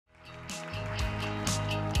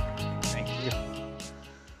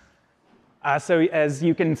So as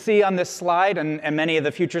you can see on this slide and many of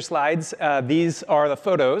the future slides, these are the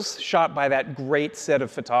photos shot by that great set of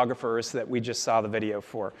photographers that we just saw the video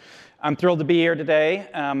for. I'm thrilled to be here today.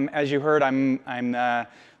 As you heard, I'm the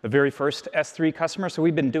very first S3 customer, so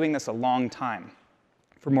we've been doing this a long time,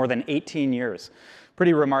 for more than 18 years.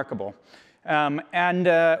 Pretty remarkable.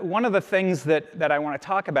 One of the things that I want to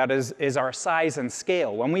talk about is our size and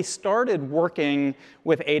scale. When we started working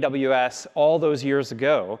with AWS all those years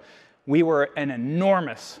ago, we were an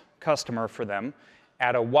enormous customer for them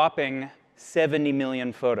at a whopping 70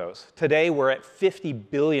 million photos. Today, we're at 50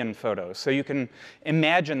 billion photos. So you can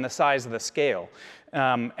imagine the size of the scale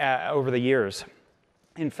over the years.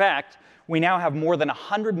 In fact, we now have more than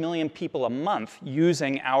 100 million people a month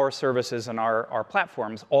using our services and our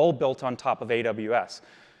platforms, all built on top of AWS.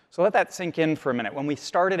 So let that sink in for a minute. When we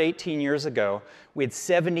started 18 years ago, we had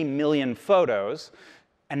 70 million photos.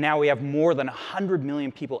 And now we have more than 100 million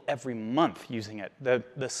people every month using it.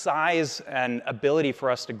 The size and ability for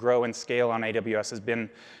us to grow and scale on AWS has been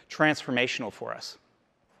transformational for us.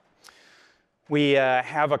 We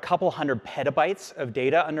have a couple hundred petabytes of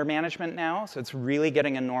data under management now, so it's really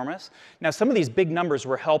getting enormous. Now, some of these big numbers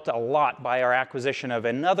were helped a lot by our acquisition of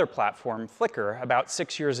another platform, Flickr, about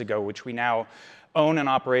 6 years ago, which we now own and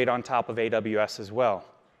operate on top of AWS as well.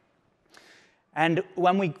 And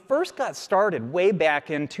when we first got started, way back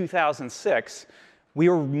in 2006, we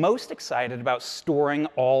were most excited about storing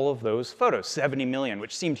all of those photos, 70 million,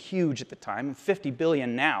 which seemed huge at the time, 50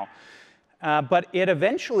 billion now. But it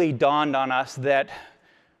eventually dawned on us that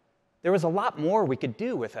there was a lot more we could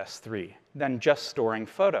do with S3 than just storing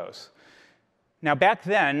photos. Now, back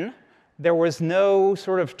then, there was no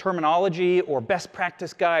sort of terminology or best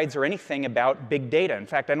practice guides or anything about big data. In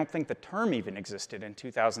fact, I don't think the term even existed in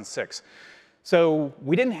 2006. So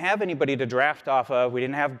we didn't have anybody to draft off of. We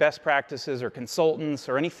didn't have best practices or consultants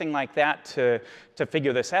or anything like that to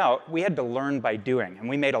figure this out. We had to learn by doing, and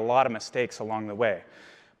we made a lot of mistakes along the way.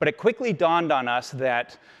 But it quickly dawned on us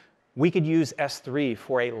that we could use S3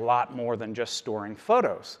 for a lot more than just storing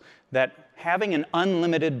photos, that having an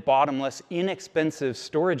unlimited, bottomless, inexpensive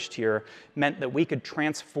storage tier meant that we could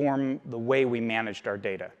transform the way we managed our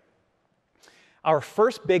data. Our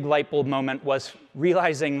first big light bulb moment was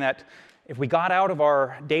realizing that if we got out of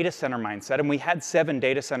our data center mindset, and we had 7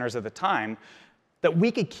 data centers at the time, that we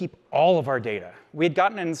could keep all of our data. We had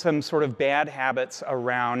gotten in some sort of bad habits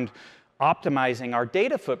around optimizing our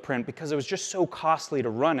data footprint because it was just so costly to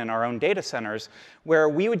run in our own data centers, where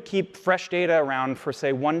we would keep fresh data around for,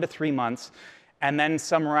 say, 1 to 3 months, and then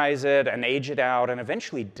summarize it and age it out and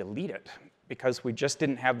eventually delete it because we just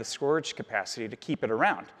didn't have the storage capacity to keep it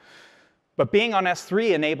around. But being on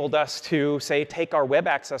S3 enabled us to, say, take our web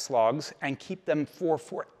access logs and keep them for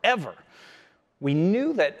forever. We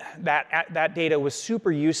knew that data was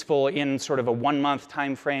super useful in sort of a 1-month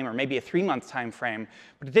time frame or maybe a 3-month time frame,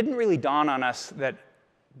 but it didn't really dawn on us that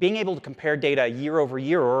being able to compare data year over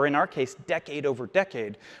year, or in our case, decade over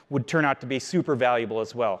decade, would turn out to be super valuable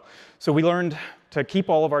as well. So we learned to keep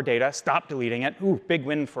all of our data, stop deleting it. Ooh, big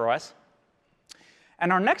win for us.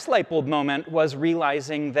 And our next light bulb moment was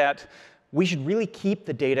realizing that we should really keep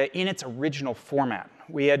the data in its original format.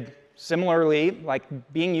 We had similarly, like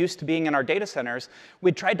being used to being in our data centers,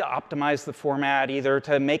 we tried to optimize the format either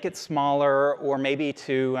to make it smaller or maybe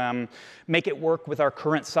to make it work with our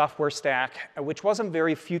current software stack, which wasn't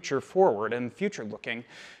very future forward and future looking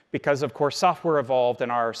because, of course, software evolved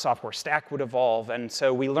and our software stack would evolve. And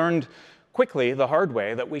so we learned quickly, the hard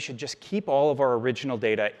way, that we should just keep all of our original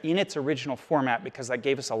data in its original format because that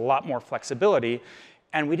gave us a lot more flexibility.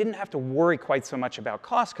 And we didn't have to worry quite so much about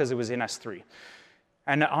cost because it was in S3.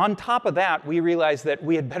 And on top of that, we realized that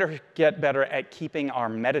we had better get better at keeping our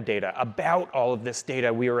metadata about all of this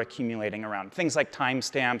data we were accumulating around, things like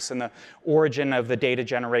timestamps and the origin of the data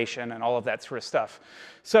generation and all of that sort of stuff.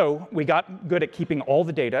 So we got good at keeping all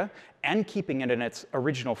the data and keeping it in its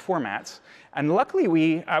original formats. And luckily,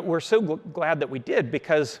 we're so glad that we did,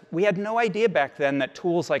 because we had no idea back then that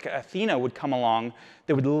tools like Athena would come along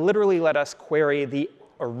that would literally let us query the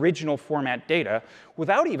original format data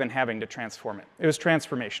without even having to transform it. It was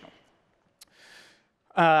transformational.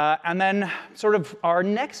 And then sort of our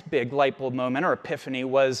next big light bulb moment or epiphany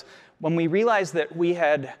was when we realized that we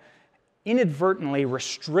had inadvertently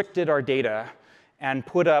restricted our data and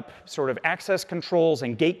put up sort of access controls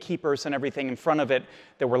and gatekeepers and everything in front of it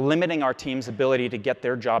that were limiting our team's ability to get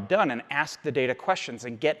their job done and ask the data questions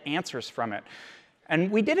and get answers from it. And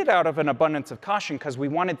we did it out of an abundance of caution because we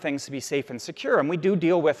wanted things to be safe and secure. And we do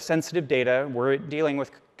deal with sensitive data. We're dealing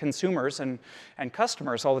with consumers and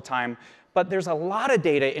customers all the time. But there's a lot of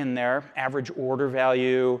data in there, average order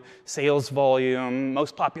value, sales volume,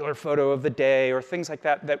 most popular photo of the day, or things like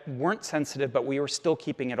that, that weren't sensitive, but we were still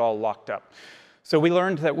keeping it all locked up. So we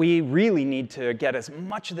learned that we really need to get as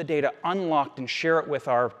much of the data unlocked and share it with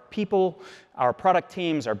our people, our product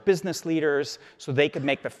teams, our business leaders, so they could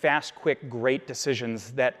make the fast, quick, great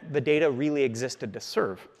decisions that the data really existed to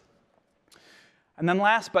serve. And then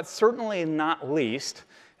last, but certainly not least,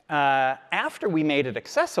 after we made it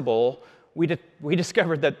accessible, we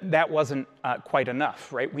discovered that that wasn't quite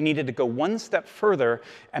enough, right? We needed to go one step further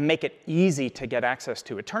and make it easy to get access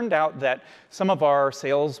to. It turned out that some of our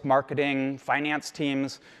sales, marketing, finance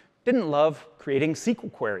teams didn't love creating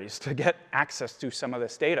SQL queries to get access to some of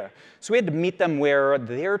this data. So we had to meet them where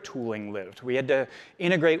their tooling lived. We had to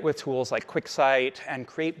integrate with tools like QuickSight and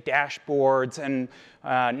create dashboards and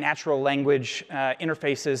natural language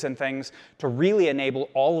interfaces and things to really enable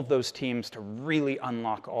all of those teams to really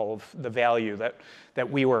unlock all of the value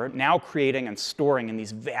that we were now creating and storing in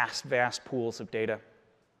these vast, vast pools of data.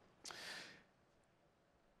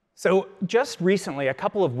 So just recently, a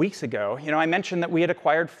couple of weeks ago, I mentioned that we had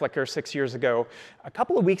acquired Flickr 6 years ago. A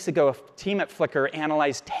couple of weeks ago, a team at Flickr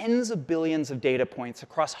analyzed tens of billions of data points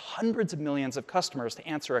across hundreds of millions of customers to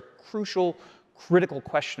answer a crucial, critical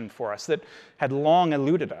question for us that had long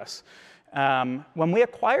eluded us. When we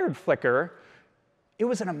acquired Flickr, it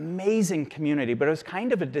was an amazing community, but it was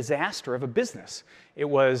kind of a disaster of a business. It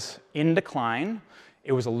was in decline.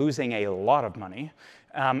 It was losing a lot of money.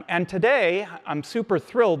 And today, I'm super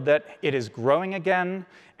thrilled that it is growing again,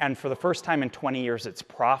 and for the first time in 20 years, it's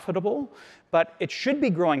profitable. But it should be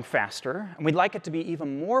growing faster, and we'd like it to be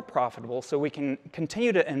even more profitable so we can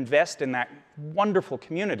continue to invest in that wonderful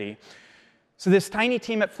community. So this tiny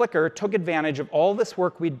team at Flickr took advantage of all this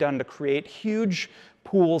work we'd done to create huge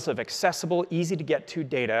pools of accessible, easy-to-get-to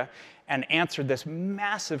data and answered this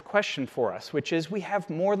massive question for us, which is we have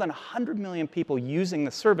more than 100 million people using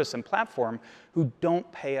the service and platform who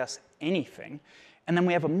don't pay us anything. And then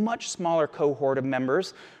we have a much smaller cohort of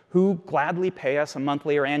members who gladly pay us a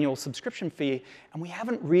monthly or annual subscription fee, and we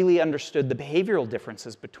haven't really understood the behavioral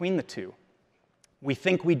differences between the two. We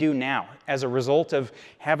think we do now, as a result of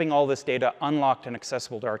having all this data unlocked and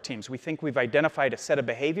accessible to our teams. We think we've identified a set of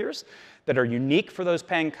behaviors that are unique for those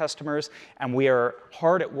paying customers, and we are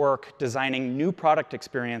hard at work designing new product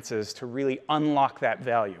experiences to really unlock that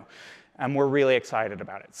value. And we're really excited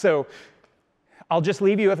about it. So I'll just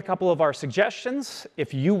leave you with a couple of our suggestions.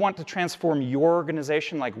 If you want to transform your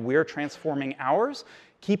organization like we're transforming ours,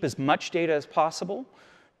 keep as much data as possible.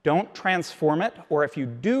 Don't transform it, or if you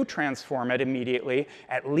do transform it immediately,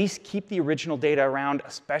 at least keep the original data around,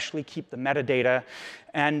 especially keep the metadata,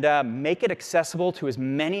 and make it accessible to as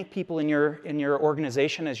many people in your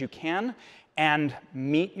organization as you can, and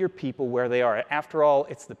meet your people where they are. After all,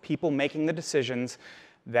 it's the people making the decisions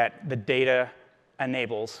that the data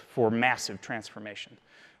enables for massive transformation.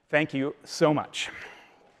 Thank you so much.